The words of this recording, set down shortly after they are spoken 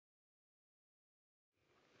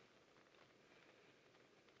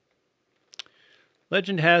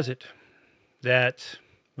Legend has it that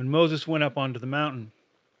when Moses went up onto the mountain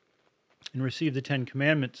and received the Ten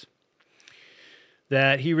Commandments,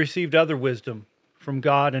 that he received other wisdom from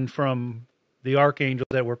God and from the archangels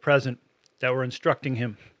that were present, that were instructing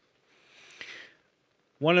him.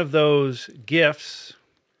 One of those gifts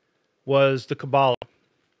was the Qabalah.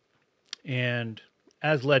 And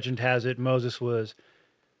as legend has it, Moses was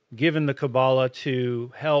given the Qabalah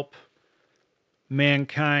to help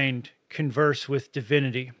mankind converse with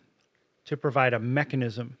divinity, to provide a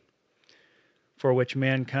mechanism for which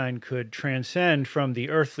mankind could transcend from the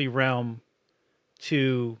earthly realm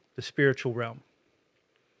to the spiritual realm.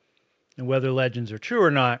 And whether legends are true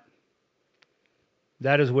or not,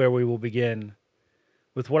 that is where we will begin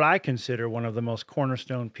with what I consider one of the most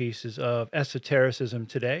cornerstone pieces of esotericism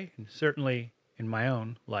today, and certainly in my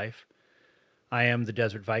own life. I am the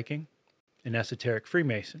Desert Viking, an esoteric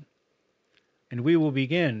Freemason, and we will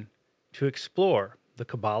begin to explore the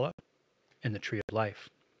Qabalah and the Tree of Life.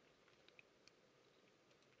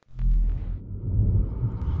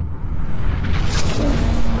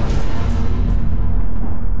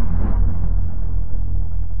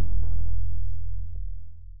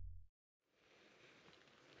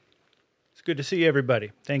 It's good to see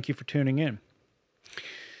everybody. Thank you for tuning in.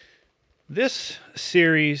 This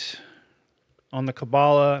series on the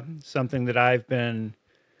Qabalah, something that I've been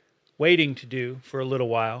waiting to do for a little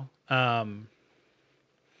while.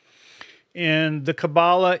 And the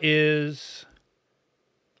Qabalah is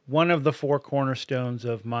one of the four cornerstones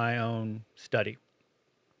of my own study.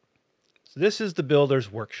 So this is the Builder's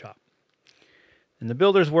Workshop. And the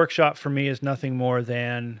Builder's Workshop for me is nothing more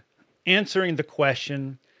than answering the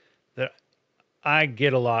question that I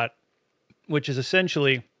get a lot, which is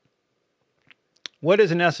essentially, what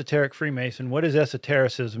is an esoteric Freemason? What is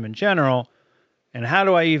esotericism in general? And how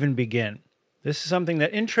do I even begin? This is something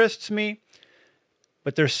that interests me,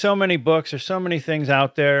 but there's so many books, there's so many things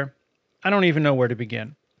out there, I don't even know where to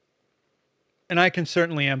begin. And I can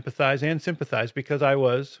certainly empathize and sympathize because I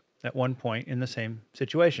was, at one point, in the same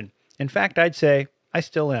situation. In fact, I'd say I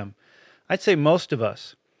still am. I'd say most of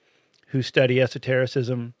us who study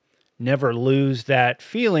esotericism never lose that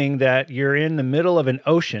feeling that you're in the middle of an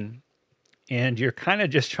ocean and you're kind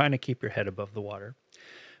of just trying to keep your head above the water,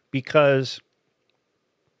 because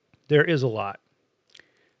there is a lot.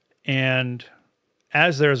 And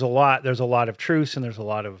as there's a lot of truths, and there's a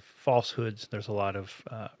lot of falsehoods, there's a lot of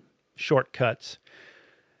shortcuts.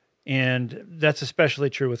 And that's especially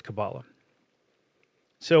true with Qabalah.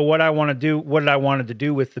 So what I wanted to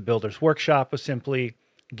do with the Builder's Workshop was simply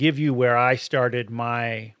give you where I started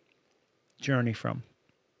my journey from.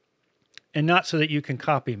 And not so that you can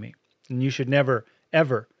copy me. And you should never,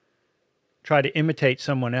 ever try to imitate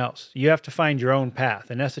someone else. You have to find your own path.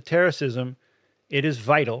 In esotericism, it is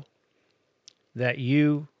vital that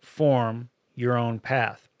you form your own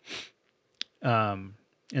path. And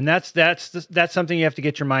that's something you have to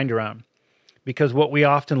get your mind around. Because what we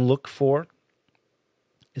often look for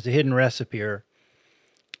is a hidden recipe or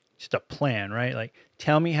just a plan, right? Like,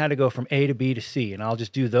 tell me how to go from A to B to C, and I'll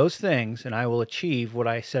just do those things, and I will achieve what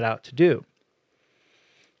I set out to do.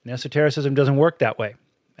 And esotericism doesn't work that way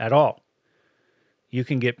at all. You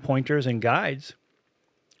can get pointers and guides,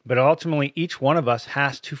 but ultimately each one of us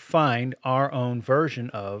has to find our own version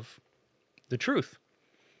of the truth,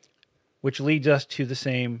 which leads us to the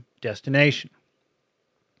same destination.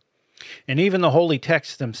 And even the holy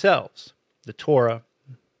texts themselves, the Torah,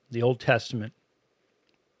 the Old Testament,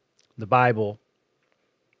 the Bible,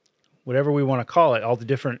 whatever we want to call it, all the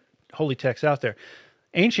different holy texts out there.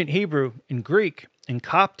 Ancient Hebrew and Greek and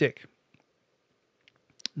Coptic,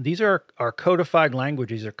 these are codified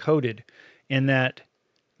languages, are coded in that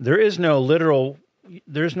there's no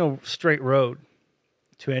straight road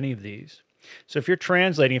to any of these. So if you're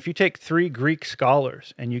translating, if you take three Greek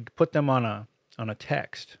scholars and you put them on a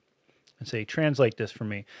text and say, translate this for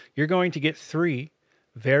me, you're going to get three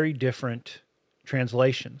very different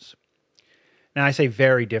translations. Now, I say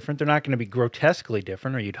very different. They're not going to be grotesquely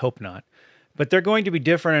different, or you'd hope not. But they're going to be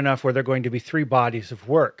different enough where they're going to be three bodies of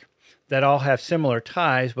work that all have similar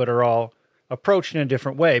ties, but are all approached in a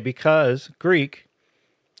different way, because Greek,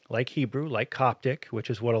 like Hebrew, like Coptic, which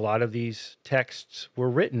is what a lot of these texts were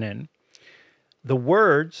written in, the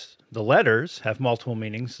words, the letters have multiple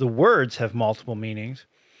meanings. The words have multiple meanings.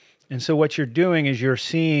 And so what you're doing is you're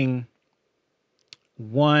seeing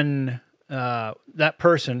that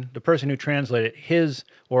person, the person who translated, his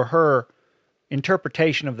or her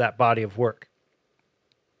interpretation of that body of work.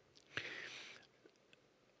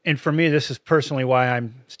 And for me, this is personally why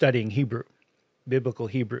I'm studying Hebrew, biblical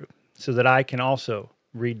Hebrew, so that I can also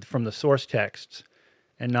read from the source texts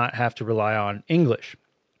and not have to rely on English.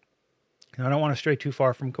 Now, I don't want to stray too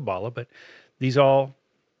far from Qabalah, but these all,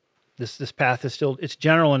 this path is still, it's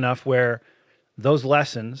general enough where those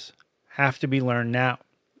lessons have to be learned now.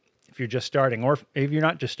 If you're just starting, or if you're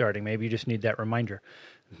not just starting, maybe you just need that reminder.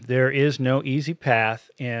 There is no easy path,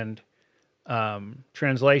 and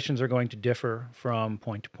translations are going to differ from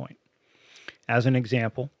point to point. As an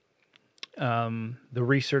example, the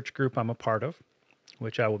research group I'm a part of,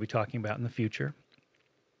 which I will be talking about in the future,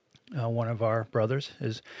 one of our brothers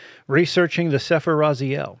is researching the Sefer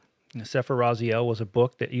Raziel. The Sefer Raziel was a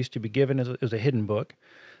book that used to be given as a hidden book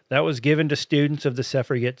that was given to students of the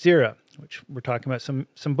Sefer Yetzirah, which we're talking about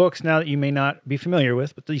some books now that you may not be familiar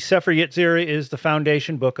with, but the Sefer Yetzirah is the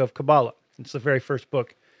foundation book of Qabalah. It's the very first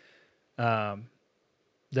book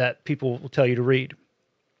that people will tell you to read.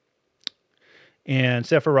 And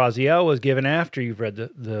Sefer Raziel was given after you've read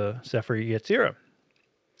the Sefer Yetzirah.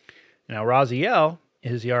 Now, Raziel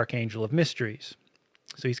is the archangel of mysteries.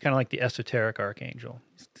 So he's kind of like the esoteric archangel.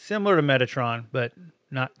 He's similar to Metatron, but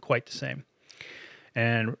not quite the same.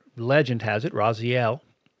 And legend has it, Raziel,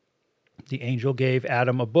 the angel, gave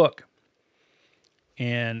Adam a book.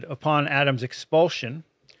 And upon Adam's expulsion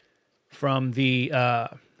from the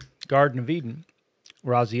Garden of Eden,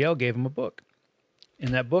 Raziel gave him a book.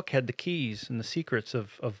 And that book had the keys and the secrets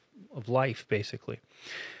of life, basically.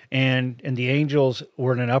 And the angels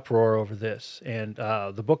were in an uproar over this. And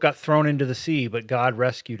the book got thrown into the sea, but God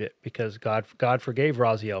rescued it because God forgave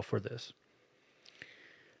Raziel for this.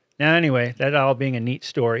 Now, anyway, that all being a neat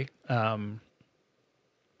story, one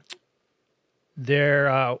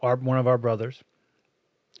of our brothers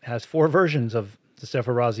has 4 versions of the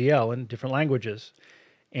Sefer Raziel in different languages.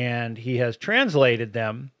 And he has translated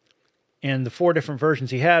them. And the 4 different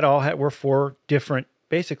versions he had were 4 different,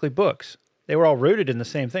 basically, books. They were all rooted in the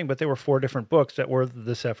same thing, but they were 4 different books that were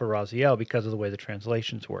the Sefer Raziel because of the way the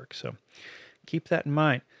translations work. So keep that in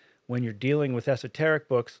mind. When you're dealing with esoteric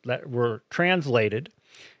books that were translated,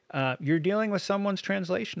 you're dealing with someone's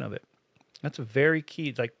translation of it. That's a very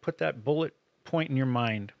key. Like, put that bullet point in your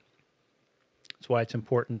mind. That's why it's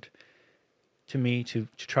important to me to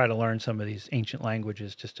try to learn some of these ancient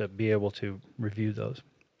languages, just to be able to review those.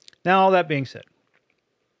 Now, all that being said,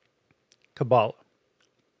 Qabalah,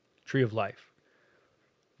 Tree of Life,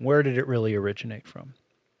 where did it really originate from?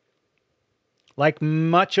 Like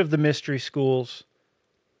much of the mystery schools,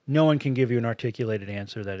 no one can give you an articulated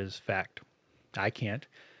answer that is fact. I can't.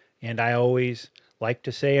 And I always like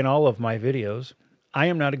to say in all of my videos, I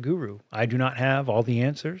am not a guru. I do not have all the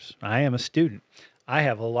answers. I am a student. I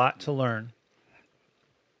have a lot to learn.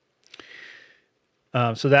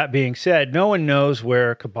 So that being said, no one knows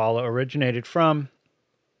where Qabalah originated from.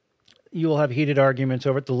 You will have heated arguments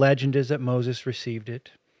over it. The legend is that Moses received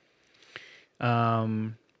it.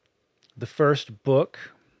 The first book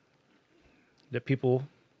that people,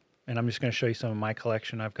 and I'm just going to show you some of my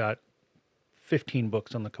collection. I've got 15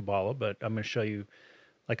 books on the Qabalah, but I'm going to show you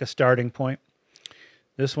like a starting point.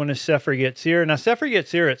 This one is Sefer Yetzirah. Now, Sefer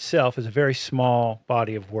Yetzirah itself is a very small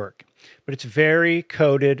body of work, but it's very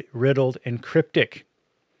coded, riddled, and cryptic.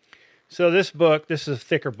 So this book, this is a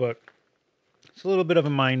thicker book. It's a little bit of a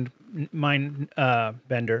mind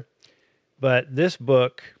bender, but this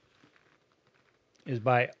book is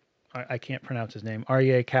by, I can't pronounce his name,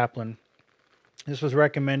 R.E.A. Kaplan. This was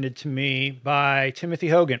recommended to me by Timothy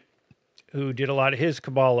Hogan, who did a lot of his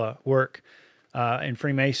Qabalah work in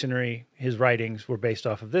Freemasonry. His writings were based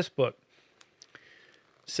off of this book.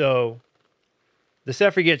 So the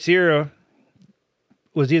Sefer Yetzirah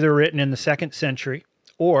was either written in the 2nd century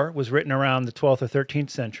or was written around the 12th or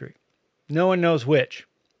 13th century. No one knows which.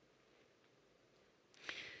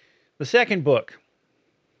 The second book,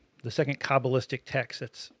 the second Kabbalistic text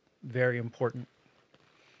that's very important,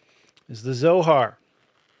 is the Zohar,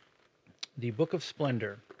 the Book of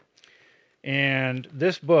Splendor. And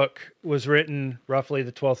this book was written roughly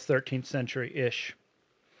the 12th, 13th century-ish.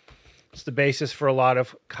 It's the basis for a lot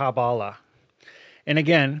of Qabalah. And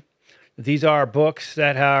again, these are books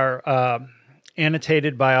that are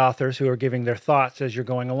annotated by authors who are giving their thoughts as you're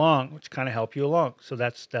going along, which kind of help you along. So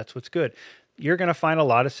that's what's good. You're going to find a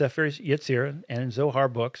lot of Sefer Yetzirah and Zohar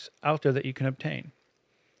books out there that you can obtain.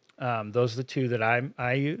 Those are the 2 that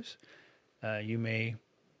I use. You may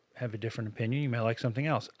have a different opinion. You may like something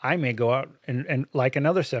else. I may go out and like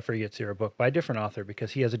another Sefer Yetzirah book by a different author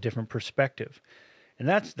because he has a different perspective. And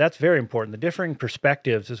that's very important. The differing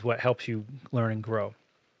perspectives is what helps you learn and grow.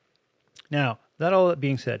 Now, that all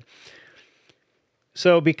being said,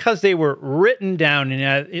 so because they were written down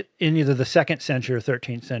in either the 2nd century or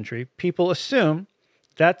 13th century, people assume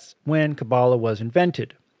that's when Qabalah was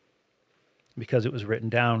invented because it was written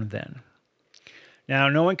down then. Now,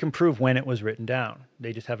 no one can prove when it was written down.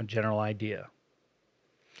 They just have a general idea.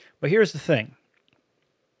 But here's the thing.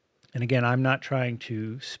 And again, I'm not trying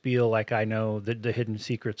to spiel like I know the hidden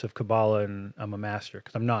secrets of Qabalah and I'm a master,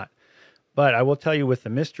 because I'm not. But I will tell you, with the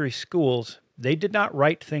mystery schools, they did not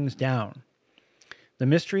write things down. The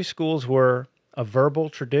mystery schools were a verbal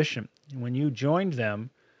tradition. When you joined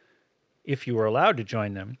them, if you were allowed to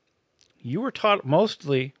join them, you were taught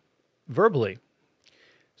mostly verbally.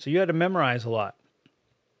 So you had to memorize a lot.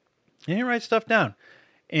 And you write stuff down.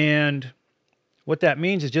 And what that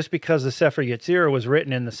means is, just because the Sefer Yetzirah was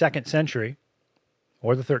written in the 2nd century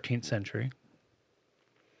or the 13th century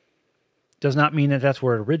does not mean that that's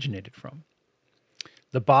where it originated from.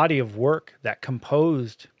 The body of work that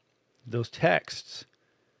composed those texts,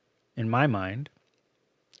 in my mind,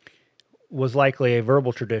 was likely a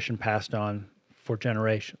verbal tradition passed on for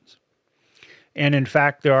generations. And in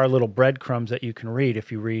fact, there are little breadcrumbs that you can read if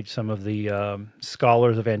you read some of the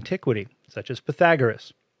scholars of antiquity, such as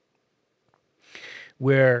Pythagoras,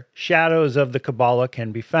 where shadows of the Qabalah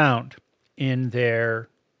can be found in their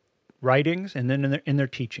writings and then in their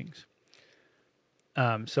teachings.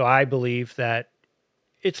 So I believe that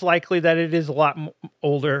it's likely that it is a lot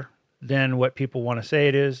older than what people want to say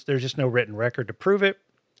it is. There's just no written record to prove it.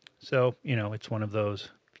 So, it's one of those,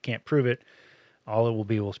 if you can't prove it, all it will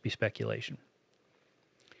be speculation.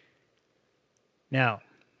 Now,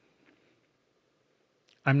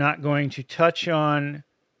 I'm not going to touch on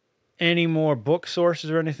any more book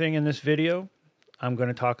sources or anything in this video. I'm going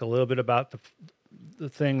to talk a little bit about the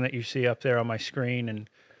thing that you see up there on my screen and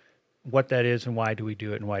what that is and why do we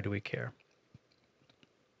do it and why do we care.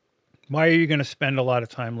 Why are you going to spend a lot of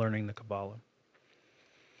time learning the Qabalah?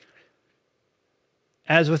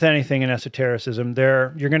 As with anything in esotericism, you're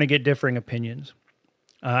going to get differing opinions.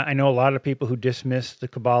 I know a lot of people who dismiss the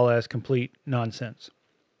Qabalah as complete nonsense.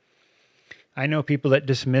 I know people that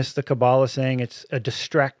dismiss the Qabalah saying it's a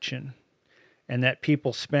distraction and that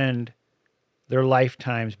people spend their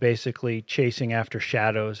lifetimes basically chasing after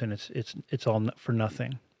shadows and it's all for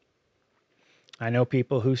nothing. I know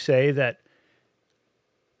people who say that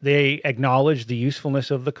they acknowledge the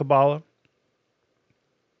usefulness of the Qabalah,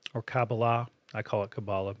 or Qabalah. I call it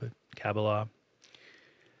Qabalah, but Qabalah.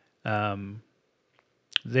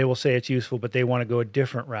 They will say it's useful, but they want to go a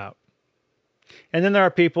different route. And then there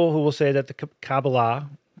are people who will say that the Qabalah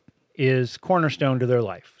is cornerstone to their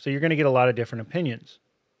life. So you're going to get a lot of different opinions.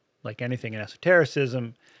 Like anything in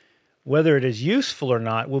esotericism, whether it is useful or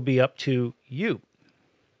not will be up to you.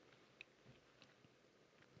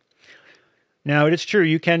 Now, it is true,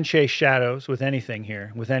 you can chase shadows with anything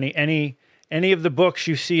here, with any of the books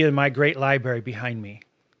you see in my great library behind me.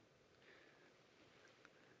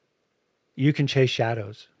 You can chase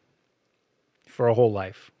shadows for a whole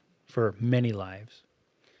life, for many lives.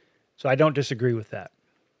 So I don't disagree with that.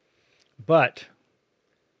 But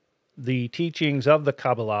the teachings of the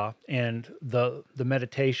Qabalah and the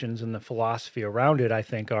meditations and the philosophy around it, I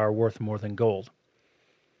think, are worth more than gold.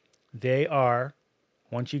 They are,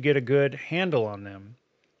 once you get a good handle on them,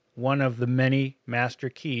 one of the many master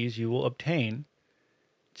keys you will obtain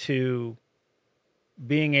to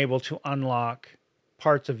being able to unlock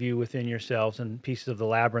parts of you within yourselves and pieces of the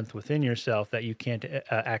labyrinth within yourself that you can't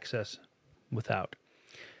access without.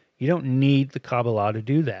 You don't need the Qabalah to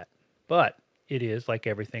do that, but it is, like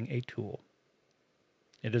everything, a tool.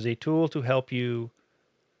 It is a tool to help you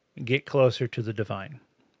get closer to the divine.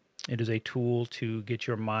 It is a tool to get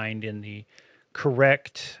your mind in the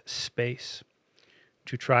correct space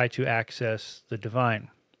to try to access the divine.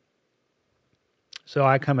 So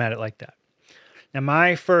I come at it like that. Now,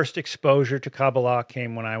 my first exposure to Qabalah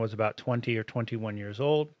came when I was about 20 or 21 years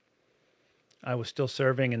old. I was still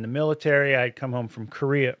serving in the military. I had come home from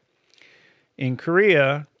Korea. In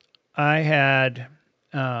Korea, I had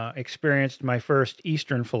experienced my first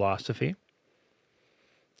Eastern philosophy.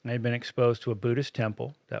 I had been exposed to a Buddhist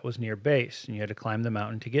temple that was near base, and you had to climb the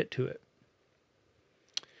mountain to get to it.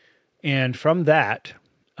 And from that,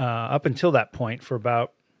 up until that point, for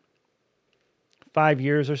about 5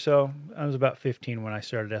 years or so, I was about 15 when I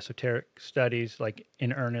started esoteric studies, like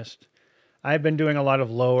in earnest. I've been doing a lot of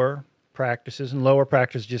lower practices, and lower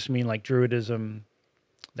practices just mean like Druidism,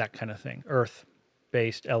 that kind of thing,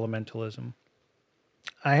 earth-based elementalism.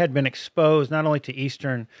 I had been exposed not only to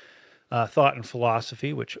Eastern thought and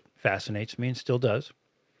philosophy, which fascinates me and still does,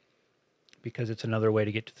 because it's another way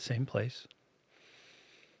to get to the same place.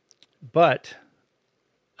 But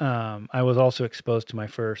I was also exposed to my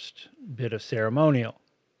first bit of ceremonial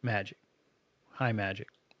magic, high magic,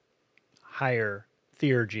 higher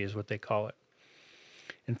theurgy is what they call it.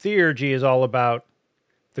 And theurgy is all about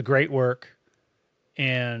the great work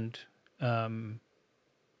and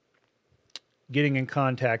getting in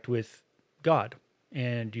contact with God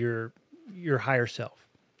and your higher self.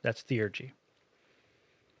 That's theurgy.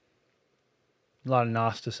 A lot of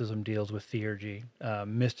Gnosticism deals with theurgy.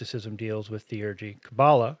 Mysticism deals with theurgy.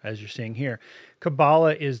 Qabalah, as you're seeing here,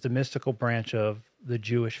 Qabalah is the mystical branch of the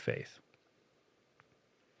Jewish faith.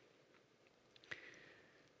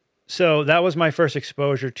 So that was my first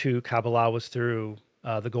exposure to Qabalah, was through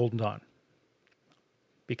the Golden Dawn,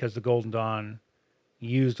 because the Golden Dawn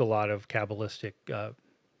used a lot of Kabbalistic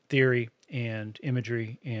theory and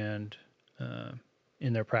imagery and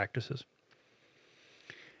in their practices.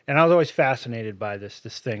 And I was always fascinated by this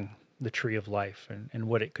thing, the tree of life, and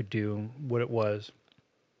what it could do, and what it was.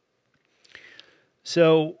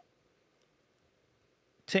 So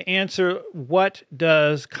to answer, what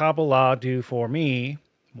does Qabalah do for me?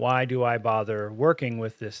 Why do I bother working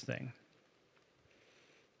with this thing?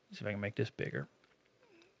 Let's see if I can make this bigger.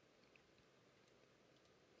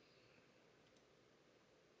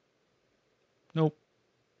 Nope,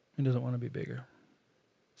 it doesn't want to be bigger.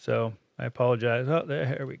 So I apologize. Oh,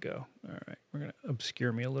 there we go. All right, we're going to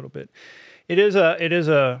obscure me a little bit. It is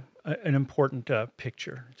an important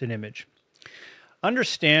picture. It's an image.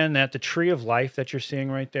 Understand that the tree of life that you're seeing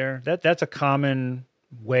right there, that's a common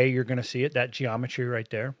way you're going to see it, that geometry right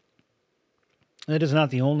there. That is not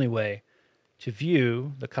the only way to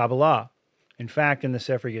view the Qabalah. In fact, in the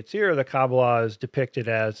Sefer Yetzirah, the Qabalah is depicted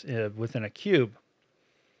as within a cube.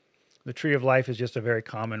 The tree of life is just a very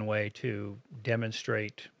common way to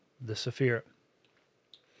demonstrate the Sephiroth.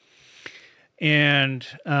 And,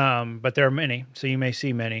 but there are many, so you may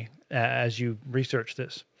see many as you research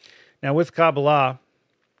this. Now with Qabalah,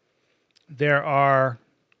 there are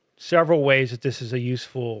several ways that this is a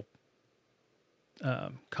useful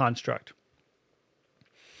construct.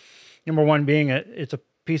 Number one being it's a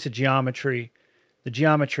piece of geometry. The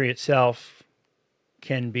geometry itself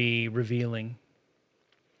can be revealing.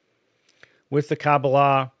 With the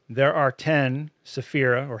Qabalah, there are 10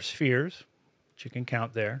 sephira, or spheres, which you can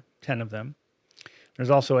count there, 10 of them. There's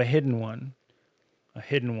also a hidden one, and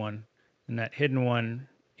that hidden one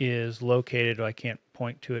is located, I can't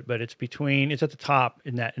point to it, but it's at the top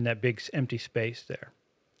in that big empty space there.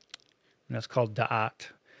 And that's called Da'at,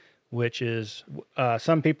 which is,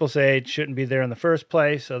 some people say it shouldn't be there in the first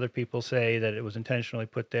place. Other people say that it was intentionally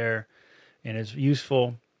put there and is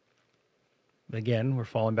useful. Again, we're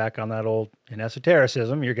falling back on that old, in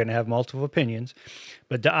esotericism, you're going to have multiple opinions.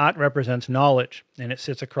 But Da'at represents knowledge, and it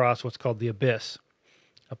sits across what's called the abyss,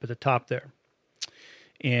 up at the top there.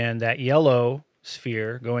 And that yellow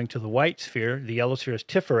sphere going to the white sphere, the yellow sphere is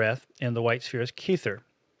Tifereth, and the white sphere is Kether,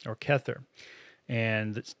 or Kether.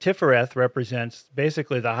 And Tifereth represents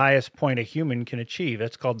basically the highest point a human can achieve.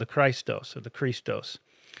 That's called the Christos, or the Christos,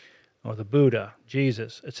 or the Buddha,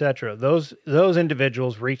 Jesus, etc. Those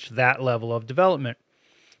individuals reach that level of development.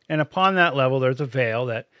 And upon that level, there's a veil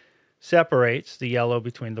that separates the yellow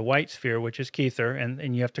between the white sphere, which is Kether,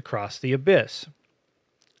 and you have to cross the abyss,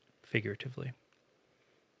 figuratively.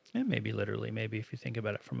 And maybe literally, maybe if you think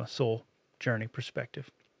about it from a soul journey perspective.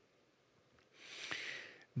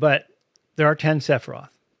 But there are 10 Sephiroth,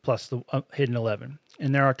 plus the hidden 11.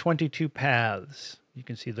 And there are 22 paths. You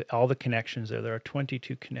can see all the connections there. There are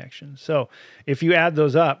 22 connections. So if you add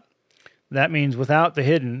those up, that means without the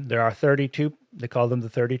hidden, there are 32. They call them the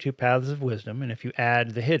 32 paths of wisdom. And if you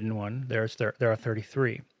add the hidden one, there are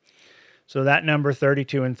 33. So that number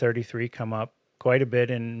 32 and 33 come up quite a bit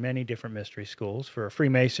in many different mystery schools. For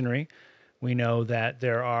Freemasonry, we know that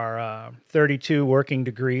there are 32 working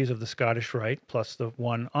degrees of the Scottish Rite, plus the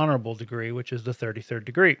one honorable degree, which is the 33rd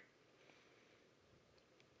degree.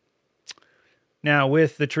 Now,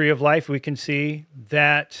 with the Tree of Life, we can see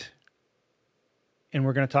that, and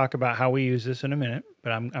we're going to talk about how we use this in a minute,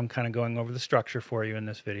 but I'm kind of going over the structure for you in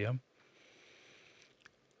this video. I'm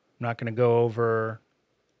not going to go over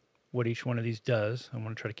what each one of these does. I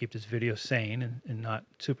want to try to keep this video sane and not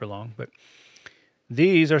super long, but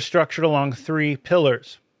these are structured along 3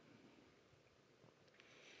 pillars.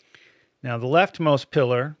 Now, the leftmost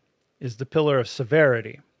pillar is the pillar of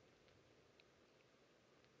severity,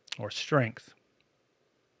 or strength.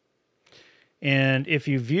 And if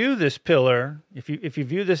you view this pillar, if you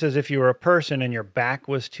view this as if you were a person and your back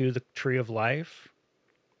was to the Tree of Life,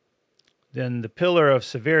 then the pillar of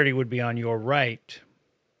severity would be on your right.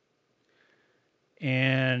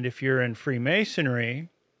 And if you're in Freemasonry,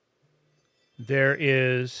 there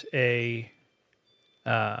is a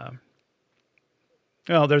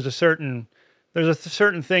there's a certain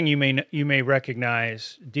thing you may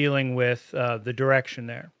recognize dealing with the direction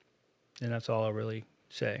there, and that's all I'll really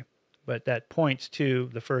say. But that points to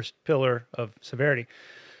the first pillar of severity.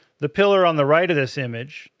 The pillar on the right of this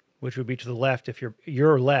image, which would be to the left if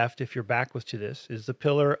your left, if your back was to this, is the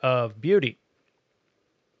pillar of beauty.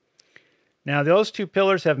 Now, those two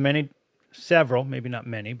pillars have several, maybe not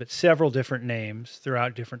many, but several different names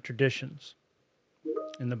throughout different traditions.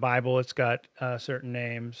 In the Bible, it's got certain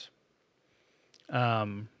names, but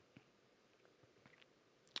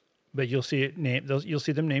you'll see you'll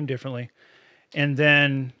see them named differently. And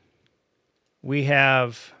then we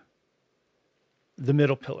have the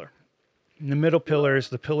middle pillar. And the middle pillar is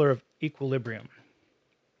the pillar of equilibrium.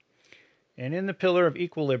 And in the pillar of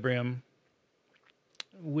equilibrium,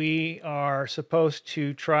 we are supposed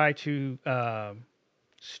to try to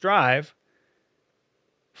strive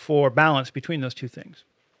for balance between those two things.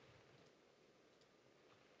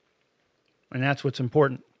 And that's what's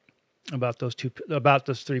important about those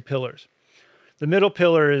three pillars. The middle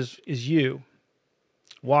pillar is you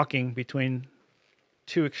walking between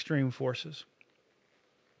two extreme forces.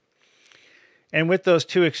 And with those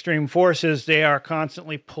two extreme forces, they are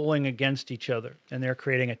constantly pulling against each other, and they're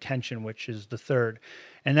creating a tension, which is the third.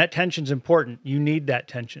 And that tension's important. You need that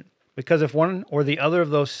tension, because if one or the other of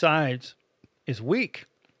those sides is weak,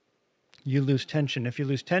 you lose tension. If you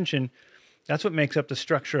lose tension, that's what makes up the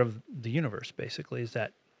structure of the universe, basically, is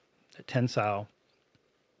that tensile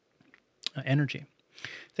energy.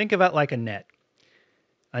 Think of it like a net.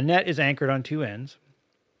 A net is anchored on two ends,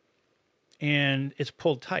 and it's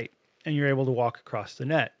pulled tight, and you're able to walk across the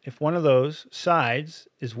net. If one of those sides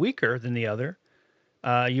is weaker than the other,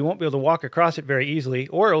 you won't be able to walk across it very easily,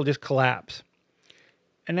 or it'll just collapse.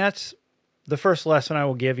 And that's the first lesson I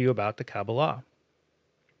will give you about the Qabalah,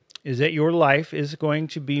 is that your life is going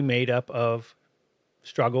to be made up of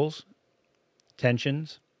struggles,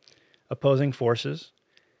 tensions, opposing forces,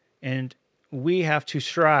 and we have to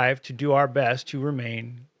strive to do our best to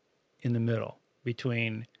remain in the middle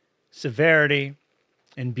between severity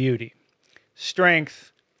and beauty,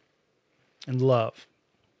 strength and love.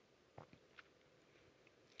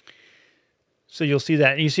 So you'll see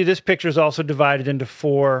that. And you see this picture is also divided into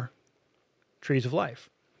 4 trees of life.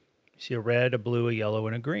 You see a red, a blue, a yellow,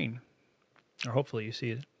 and a green. Or hopefully you see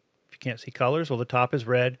it. If you can't see colors, well, the top is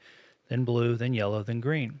red, then blue, then yellow, then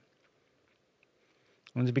green.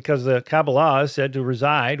 And it's because the Qabalah is said to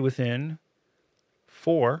reside within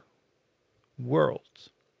 4 worlds.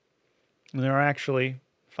 And there are actually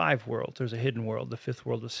 5 worlds. There's a hidden world, the 5th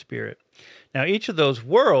world of spirit. Now, each of those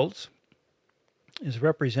worlds is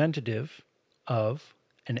representative of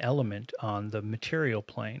an element on the material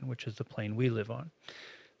plane, which is the plane we live on.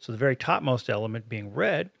 So the very topmost element being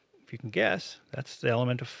red, if you can guess, that's the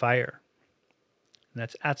element of fire. And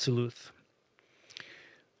that's Atziluth.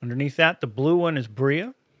 Underneath that, the blue one is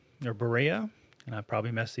Bria, or Berea. And I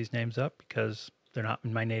probably messed these names up because they're not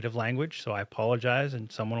in my native language, so I apologize,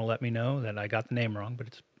 and someone will let me know that I got the name wrong, but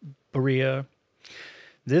it's Berea.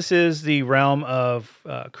 This is the realm of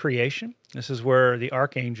creation. This is where the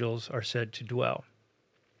archangels are said to dwell.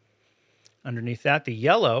 Underneath that, the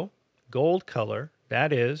yellow, gold color,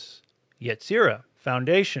 that is Yetzirah,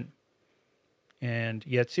 foundation. And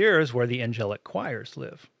Yetzirah is where the angelic choirs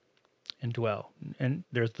live and dwell. And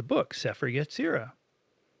there's the book, Sefer Yetzirah,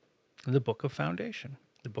 the book of foundation,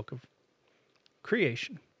 the book of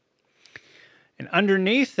creation. And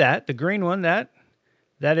underneath that, the green one, that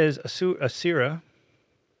is Asira.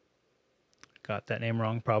 Got that name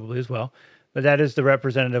wrong probably as well. But that is the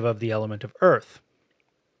representative of the element of earth.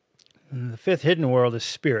 And the 5th hidden world is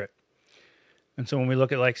spirit. And so when we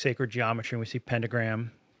look at like sacred geometry and we see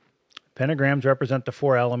pentagram, pentagrams represent the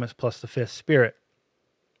 4 elements plus the 5th spirit.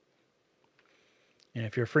 And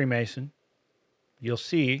if you're a Freemason, you'll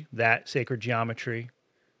see that sacred geometry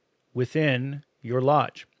within your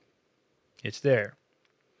lodge. It's there.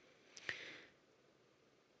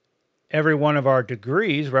 Every one of our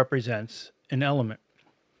degrees represents an element.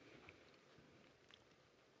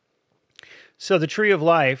 So the tree of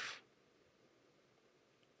life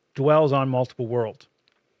dwells on multiple worlds,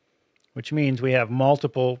 which means we have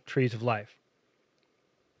multiple trees of life.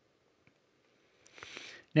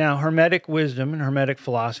 Now, Hermetic wisdom and Hermetic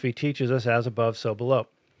philosophy teaches us as above, so below.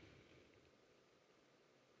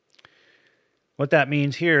 What that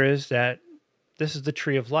means here is that this is the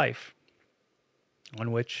tree of life,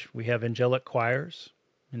 on which we have angelic choirs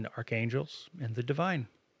and archangels and the divine.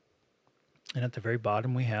 And at the very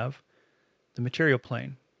bottom we have the material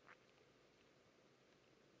plane.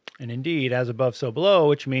 And indeed, as above, so below,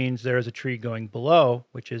 which means there is a tree going below,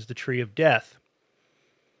 which is the tree of death.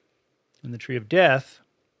 And the tree of death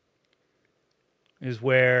is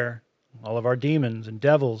where all of our demons and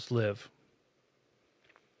devils live.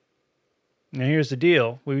 Now here's the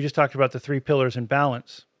deal. We just talked about the 3 pillars in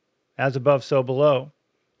balance. As above, so below.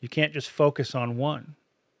 You can't just focus on one.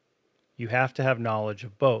 You have to have knowledge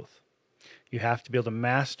of both. You have to be able to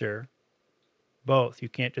master both. You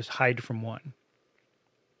can't just hide from one.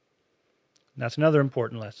 That's another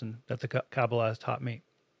important lesson that the Kabbalah has taught me.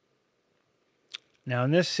 Now,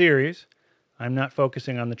 in this series, I'm not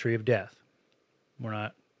focusing on the tree of death. We're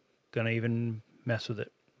not going to even mess with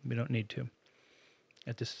it. We don't need to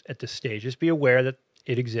at this stage. Just be aware that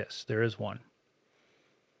it exists. There is one.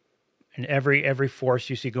 And every force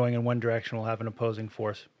you see going in one direction will have an opposing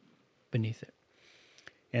force beneath it.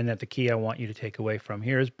 And that the key I want you to take away from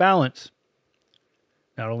here is balance.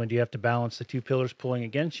 Not only do you have to balance the two pillars pulling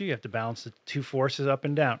against you, you have to balance the two forces up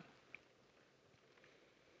and down.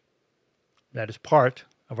 That is part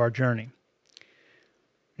of our journey.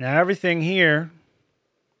 Now, everything here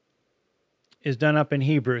is done up in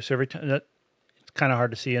Hebrew. So every time it's kind of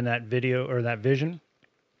hard to see in that video or that vision,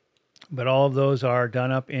 but all of those are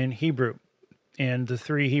done up in Hebrew. And the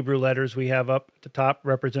three Hebrew letters we have up at the top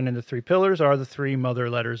representing the three pillars are the three mother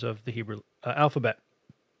letters of the Hebrew alphabet.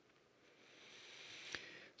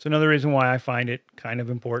 So another reason why I find it kind of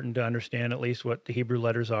important to understand at least what the Hebrew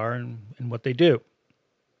letters are and what they do.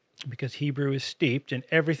 Because Hebrew is steeped in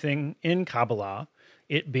everything in Qabalah,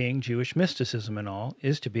 it being Jewish mysticism and all,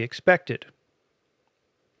 is to be expected.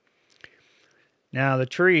 Now, the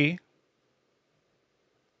tree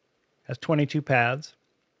has 22 paths,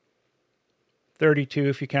 32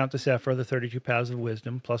 if you count the Sephiroth, the 32 paths of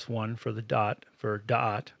wisdom, plus one for the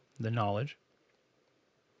da'at, the knowledge.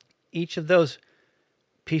 Each of those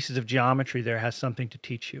pieces of geometry there has something to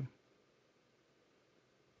teach you.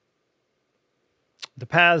 The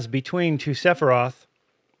paths between two Sephiroth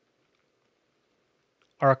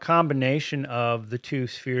are a combination of the two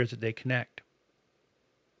spheres that they connect.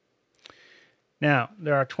 Now,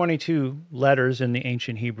 there are 22 letters in the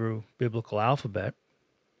ancient Hebrew biblical alphabet,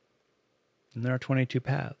 and there are 22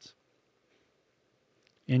 paths.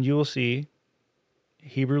 And you will see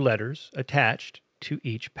Hebrew letters attached to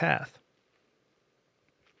each path.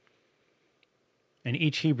 And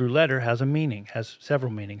each Hebrew letter has a meaning, has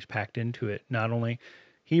several meanings packed into it. Not only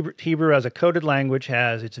Hebrew as a coded language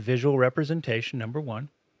has its visual representation, number one,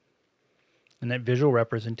 and that visual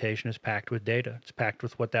representation is packed with data. It's packed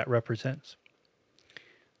with what that represents.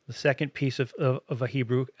 The second piece of a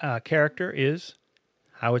Hebrew character is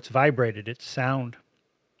how it's vibrated, its sound.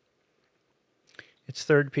 Its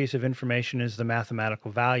third piece of information is the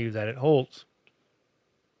mathematical value that it holds.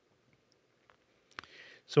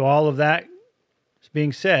 So all of that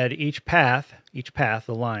being said, each path,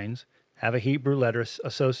 the lines, have a Hebrew letter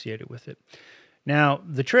associated with it. Now,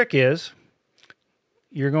 the trick is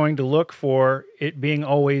you're going to look for it being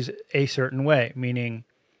always a certain way, meaning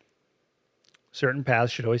certain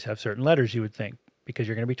paths should always have certain letters, you would think, because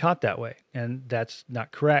you're going to be taught that way, and that's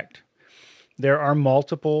not correct. There are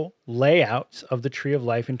multiple layouts of the tree of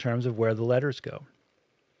life in terms of where the letters go.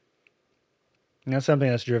 And that's something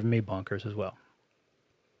that's driven me bonkers as well.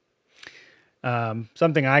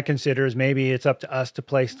 Something I consider is maybe it's up to us to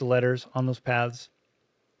place the letters on those paths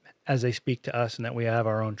as they speak to us and that we have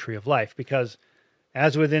our own tree of life. Because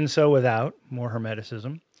as within, so without, more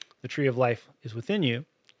Hermeticism, the tree of life is within you,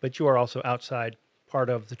 but you are also outside part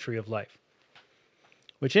of the tree of life.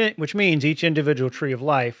 Which means each individual tree of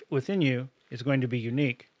life within you is going to be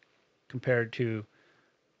unique compared to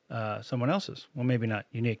someone else's. Well, maybe not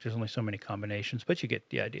unique. There's only so many combinations, but you get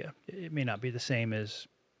the idea. It may not be the same as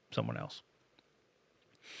someone else.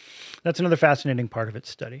 That's another fascinating part of its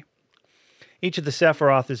study. Each of the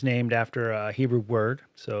Sephiroth is named after a Hebrew word,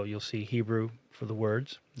 so you'll see Hebrew for the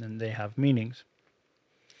words, and they have meanings.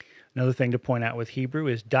 Another thing to point out with Hebrew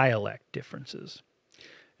is dialect differences.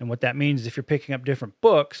 And what that means is if you're picking up different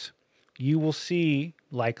books, you will see,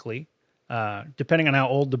 likely, depending on how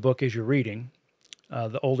old the book is you're reading,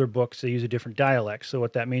 the older books, they use a different dialect. So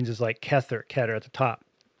what that means is like Kether at the top,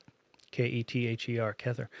 K-E-T-H-E-R,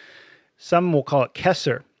 Kether. Some will call it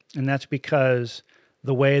Kesser, and that's because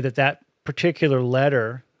the way that particular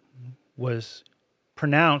letter was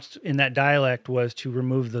pronounced in that dialect was to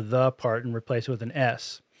remove the part and replace it with an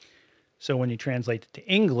S. So when you translate it to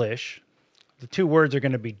English, the two words are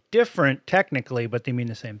going to be different technically, but they mean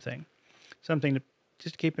the same thing. Something to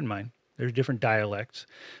just keep in mind. There's different dialects.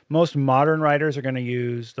 Most modern writers are going to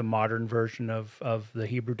use the modern version of the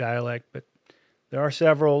Hebrew dialect, but there are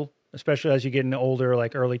several, especially as you get into older,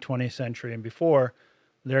 like early 20th century and before,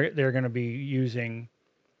 they're going to be using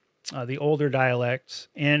the older dialects,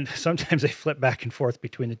 and sometimes they flip back and forth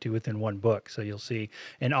between the two within one book. So you'll see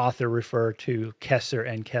an author refer to Kesser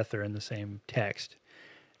and Kether in the same text.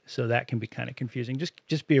 So that can be kind of confusing.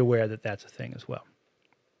 Just be aware that that's a thing as well.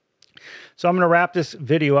 So I'm going to wrap this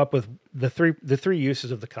video up with the three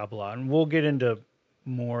uses of the Qabalah, and we'll get into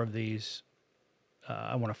more of these.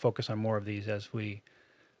 I want to focus on more of these as we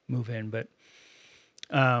move in. But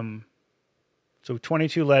so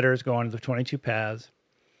 22 letters go on to the 22 paths.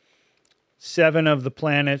 7 of the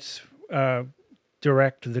planets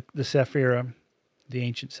direct the Sephirah, the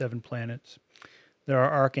ancient 7 planets. There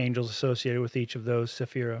are archangels associated with each of those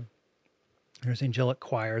Sephirah. There's angelic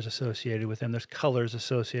choirs associated with them. There's colors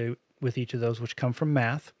associated with each of those, which come from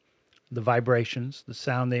math. The vibrations, the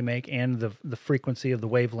sound they make, and the frequency of the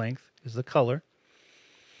wavelength is the color.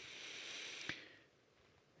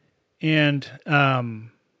 And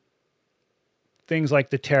things like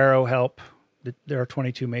the tarot help. There are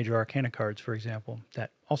 22 major arcana cards, for example,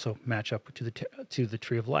 that also match up to the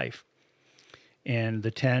Tree of Life. And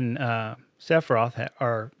the 10 Sephiroth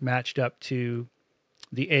are matched up to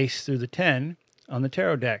the ace through the 10 on the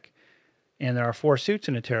tarot deck. And there are 4 suits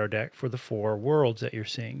in a tarot deck for the 4 worlds that you're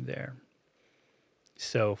seeing there.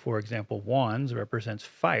 So, for example, wands represents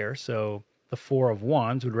fire. So the 4 of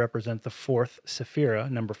wands would represent the 4th Sephirah,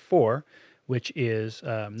 number 4, which is,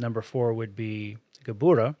 number 4 would be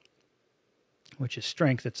Geburah, which is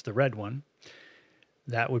strength. It's the red one.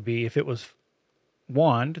 That would be, if it was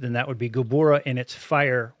wand, then that would be Geburah in its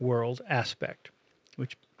fire world aspect,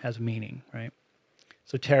 which has meaning, right?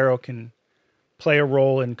 So tarot can play a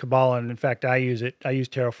role in Qabalah, and in fact, I use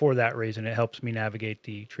tarot for that reason. It helps me navigate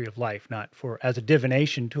the Tree of Life, not as a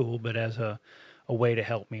divination tool, but as a way to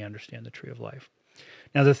help me understand the Tree of Life.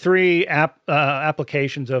 Now, the 3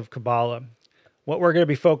 applications of Qabalah, what we're going to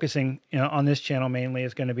be focusing on this channel mainly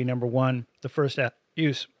is going to be, number 1, the first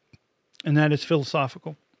use, and that is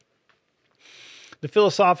philosophical. The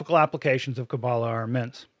philosophical applications of Qabalah are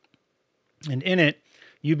immense. And in it,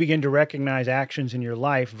 you begin to recognize actions in your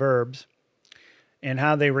life, verbs, and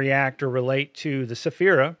how they react or relate to the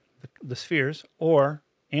Sephirah, the spheres, or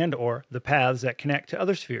the paths that connect to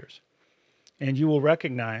other spheres. And you will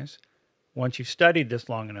recognize, once you've studied this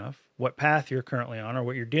long enough, what path you're currently on or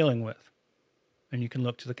what you're dealing with. And you can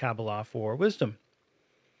look to the Qabalah for wisdom.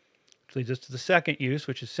 Which leads us to the second use,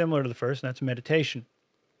 which is similar to the first, and that's meditation.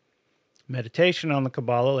 Meditation on the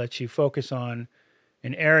Qabalah lets you focus on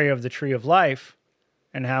an area of the Tree of Life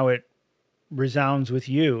and how it resounds with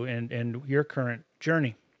you and your current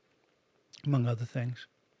journey, among other things.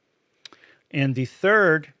 And the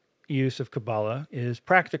third use of Qabalah is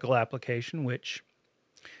practical application, which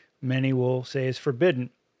many will say is forbidden.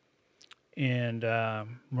 And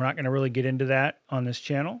we're not going to really get into that on this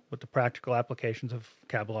channel, what the practical applications of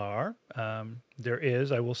Qabalah are. There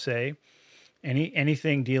is, I will say,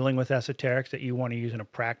 anything dealing with esoterics that you want to use in a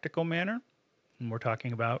practical manner, and we're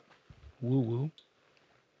talking about woo-woo,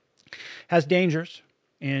 has dangers,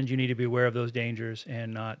 and you need to be aware of those dangers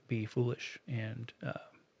and not be foolish and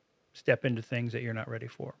step into things that you're not ready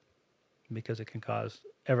for, because it can cause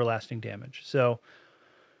everlasting damage. So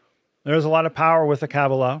there's a lot of power with the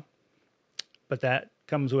Qabalah, but that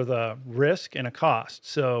comes with a risk and a cost.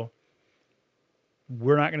 So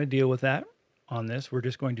we're not going to deal with that on this. We're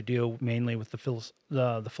just going to deal mainly with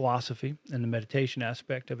the philosophy and the meditation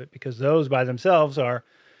aspect of it, because those by themselves are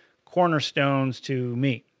cornerstones to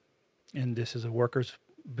me. And this is a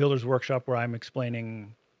builder's workshop where I'm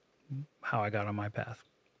explaining how I got on my path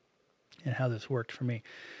and how this worked for me.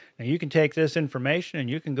 Now, you can take this information and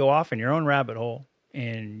you can go off in your own rabbit hole,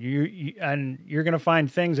 and you're going to find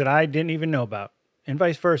things that I didn't even know about, and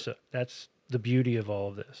vice versa. That's the beauty of all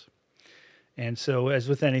of this. And so, as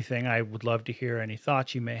with anything, I would love to hear any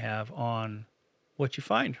thoughts you may have on what you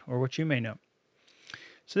find or what you may know.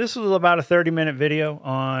 So this is about a 30-minute video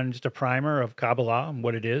on just a primer of Qabalah and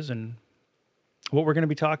what it is and what we're going to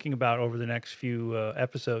be talking about over the next few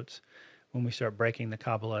episodes when we start breaking the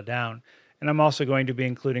Qabalah down. And I'm also going to be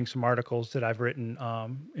including some articles that I've written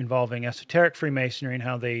involving esoteric Freemasonry and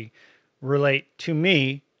how they relate to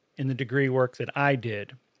me in the degree work that I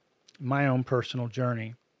did, my own personal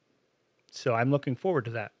journey. So I'm looking forward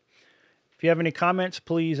to that. If you have any comments,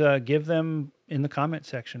 please give them in the comment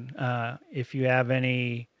section. If you have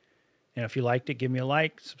any, if you liked it, give me a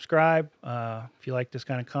like, subscribe. If you like this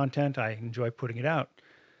kind of content, I enjoy putting it out.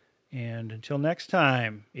 And until next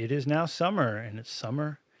time, it is now summer, and it's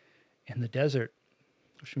summer in the desert,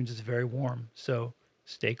 which means it's very warm. So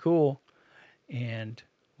stay cool, and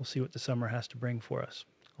we'll see what the summer has to bring for us.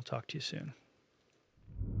 I'll talk to you soon.